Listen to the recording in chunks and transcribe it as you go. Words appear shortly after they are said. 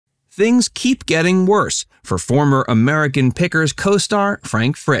things keep getting worse for former American Pickers co-star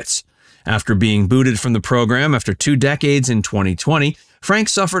Frank Fritz. After being booted from the program after 2 decades in 2020, Frank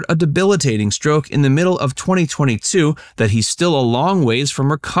suffered a debilitating stroke in the middle of 2022 that he's still a long ways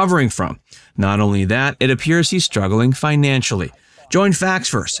from recovering from. Not only that, it appears he's struggling financially. Join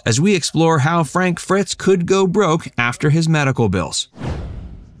Factsverse as we explore how Frank Fritz could go broke after his medical bills.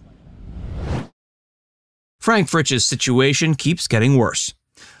 Frank Fritz's situation keeps getting worse.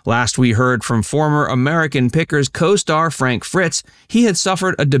 Last we heard from former American Pickers co-star Frank Fritz, he had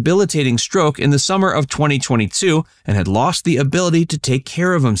suffered a debilitating stroke in the summer of 2022 and had lost the ability to take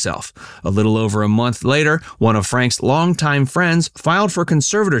care of himself. A little over a month later, one of Frank's longtime friends filed for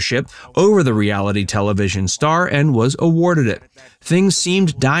conservatorship over the reality television star and was awarded it. Things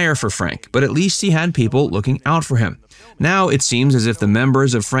seemed dire for Frank, but at least he had people looking out for him. Now it seems as if the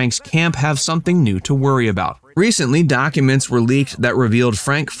members of Frank's camp have something new to worry about. Recently, documents were leaked that revealed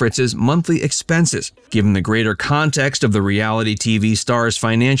Frank Fritz's monthly expenses. Given the greater context of the reality TV star's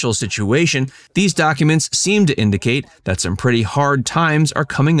financial situation, these documents seem to indicate that some pretty hard times are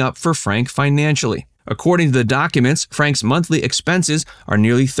coming up for Frank financially. According to the documents, Frank's monthly expenses are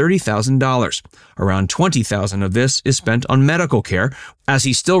nearly $30,000. Around $20,000 of this is spent on medical care, as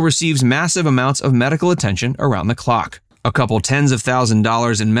he still receives massive amounts of medical attention around the clock. A couple tens of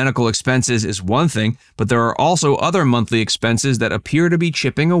 $1,000s in medical expenses is one thing, but there are also other monthly expenses that appear to be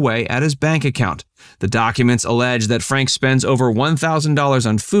chipping away at his bank account. The documents allege that Frank spends over $1,000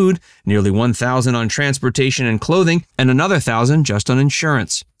 on food, nearly $1,000 on transportation and clothing, and another $1,000 just on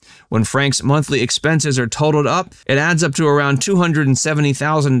insurance. When Frank's monthly expenses are totaled up, it adds up to around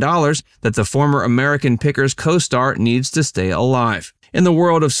 $270,000 that the former American Pickers co-star needs to stay alive. In the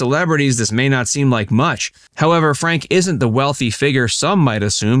world of celebrities, this may not seem like much. However, Frank isn't the wealthy figure some might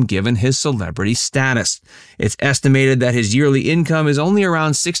assume given his celebrity status. It's estimated that his yearly income is only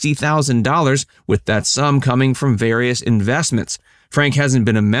around $60,000, with that sum coming from various investments. Frank hasn't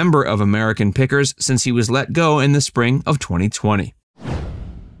been a member of American Pickers since he was let go in the spring of 2020.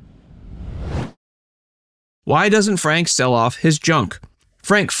 Why doesn't Frank sell off his junk?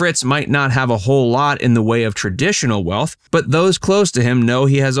 Frank Fritz might not have a whole lot in the way of traditional wealth, but those close to him know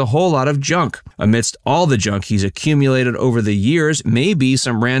he has a whole lot of junk. Amidst all the junk he's accumulated over the years may be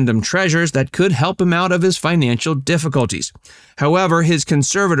some random treasures that could help him out of his financial difficulties. However, his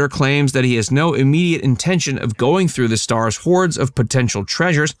conservator claims that he has no immediate intention of going through the star's hordes of potential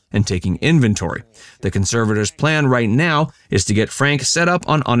treasures and taking inventory. The conservator's plan right now is to get Frank set up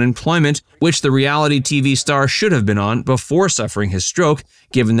on unemployment, which the reality TV star should have been on before suffering his stroke,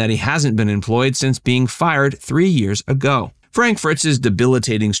 given that he hasn't been employed since being fired 3 years ago. Frank Fritz's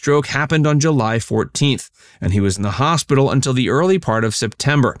debilitating stroke happened on July 14th, and he was in the hospital until the early part of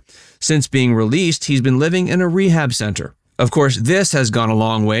September. Since being released, he's been living in a rehab center. Of course, this has gone a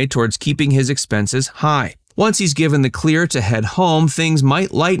long way towards keeping his expenses high. Once he's given the clear to head home, things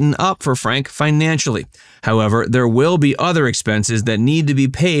might lighten up for Frank financially. However, there will be other expenses that need to be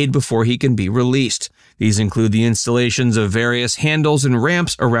paid before he can be released. These include the installations of various handles and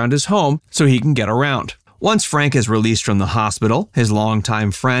ramps around his home so he can get around. Once Frank is released from the hospital, his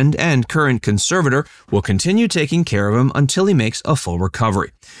longtime friend and current conservator will continue taking care of him until he makes a full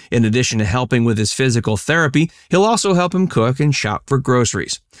recovery. In addition to helping with his physical therapy, he'll also help him cook and shop for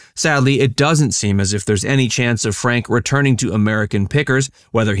groceries. Sadly, it doesn't seem as if there's any chance of Frank returning to American Pickers,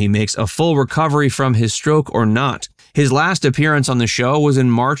 whether he makes a full recovery from his stroke or not. His last appearance on the show was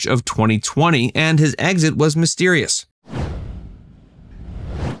in March of 2020, and his exit was mysterious.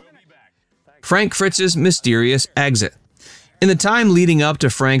 Frank Fritz's mysterious exit. In the time leading up to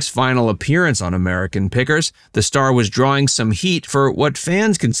Frank's final appearance on American Pickers, the star was drawing some heat for what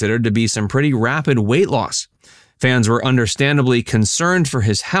fans considered to be some pretty rapid weight loss. Fans were understandably concerned for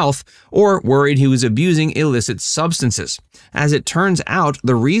his health or worried he was abusing illicit substances. As it turns out,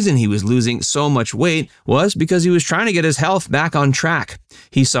 the reason he was losing so much weight was because he was trying to get his health back on track.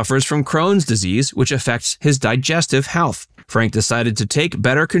 He suffers from Crohn's disease, which affects his digestive health. Frank decided to take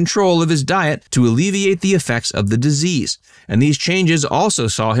better control of his diet to alleviate the effects of the disease, and these changes also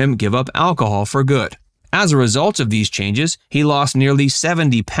saw him give up alcohol for good. As a result of these changes, he lost nearly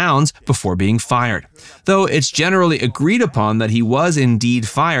 70 pounds before being fired. Though it's generally agreed upon that he was indeed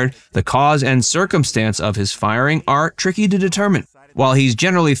fired, the cause and circumstance of his firing are tricky to determine. While he's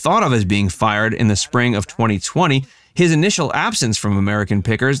generally thought of as being fired in the spring of 2020, his initial absence from American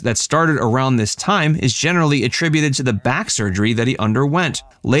Pickers that started around this time is generally attributed to the back surgery that he underwent.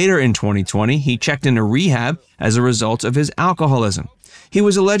 Later in 2020, he checked into rehab as a result of his alcoholism. He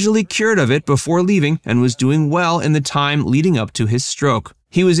was allegedly cured of it before leaving and was doing well in the time leading up to his stroke.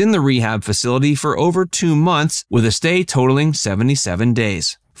 He was in the rehab facility for over 2 months, with a stay totaling 77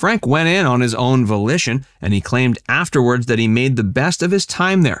 days. Frank went in on his own volition, and he claimed afterwards that he made the best of his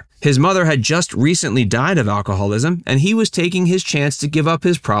time there. His mother had just recently died of alcoholism, and he was taking his chance to give up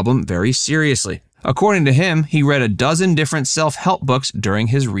his problem very seriously. According to him, he read a dozen different self-help books during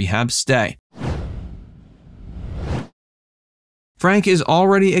his rehab stay. Frank is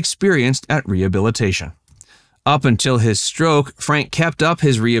already experienced at rehabilitation. Up until his stroke, Frank kept up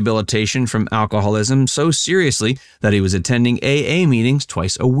his rehabilitation from alcoholism so seriously that he was attending AA meetings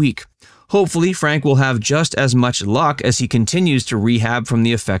twice a week. Hopefully, Frank will have just as much luck as he continues to rehab from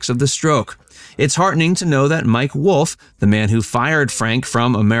the effects of the stroke. It's heartening to know that Mike Wolfe, the man who fired Frank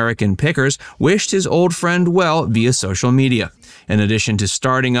from American Pickers, wished his old friend well via social media. In addition to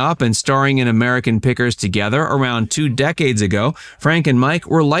starting up and starring in American Pickers together around 2 decades ago, Frank and Mike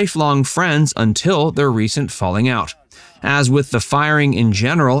were lifelong friends until their recent falling out. As with the firing in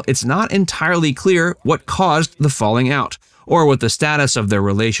general, it's not entirely clear what caused the falling out, or what the status of their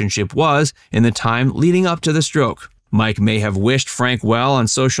relationship was in the time leading up to the stroke. Mike may have wished Frank well on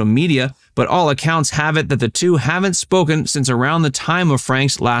social media, but all accounts have it that the two haven't spoken since around the time of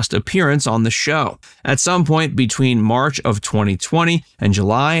Frank's last appearance on the show. At some point between March of 2020 and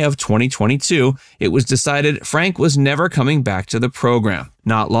July of 2022, it was decided Frank was never coming back to the program.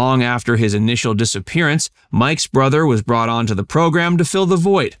 Not long after his initial disappearance, Mike's brother was brought onto the program to fill the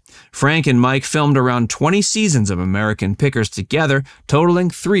void. Frank and Mike filmed around 20 seasons of American Pickers together, totaling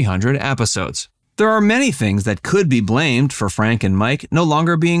 300 episodes. There are many things that could be blamed for Frank and Mike no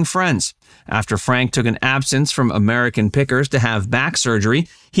longer being friends. After Frank took an absence from American Pickers to have back surgery,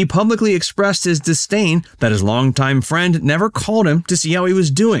 he publicly expressed his disdain that his longtime friend never called him to see how he was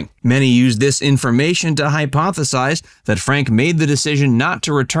doing. Many used this information to hypothesize that Frank made the decision not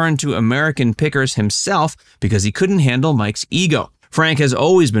to return to American Pickers himself because he couldn't handle Mike's ego. Frank has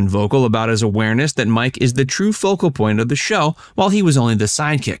always been vocal about his awareness that Mike is the true focal point of the show, while he was only the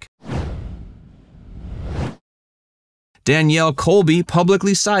sidekick. Danielle Colby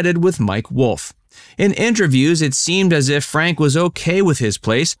publicly sided with Mike Wolfe. In interviews, it seemed as if Frank was okay with his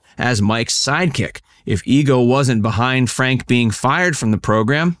place as Mike's sidekick. If ego wasn't behind Frank being fired from the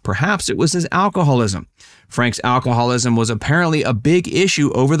program, perhaps it was his alcoholism. Frank's alcoholism was apparently a big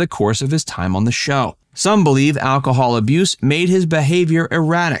issue over the course of his time on the show. Some believe alcohol abuse made his behavior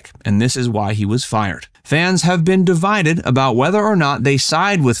erratic, and this is why he was fired. Fans have been divided about whether or not they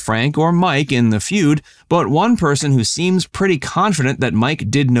side with Frank or Mike in the feud, but one person who seems pretty confident that Mike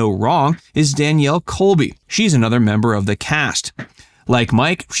did no wrong is Danielle Colby. She's another member of the cast. Like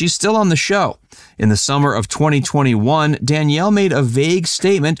Mike, she's still on the show. In the summer of 2021, Danielle made a vague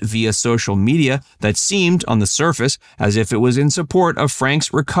statement via social media that seemed, on the surface, as if it was in support of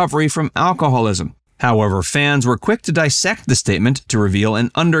Frank's recovery from alcoholism. However, fans were quick to dissect the statement to reveal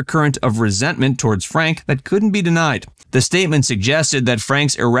an undercurrent of resentment towards Frank that couldn't be denied. The statement suggested that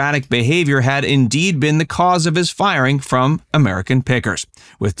Frank's erratic behavior had indeed been the cause of his firing from American Pickers,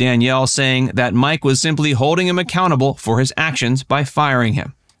 with Danielle saying that Mike was simply holding him accountable for his actions by firing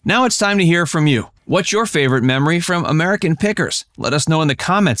him. Now it's time to hear from you. What's your favorite memory from American Pickers? Let us know in the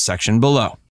comments section below.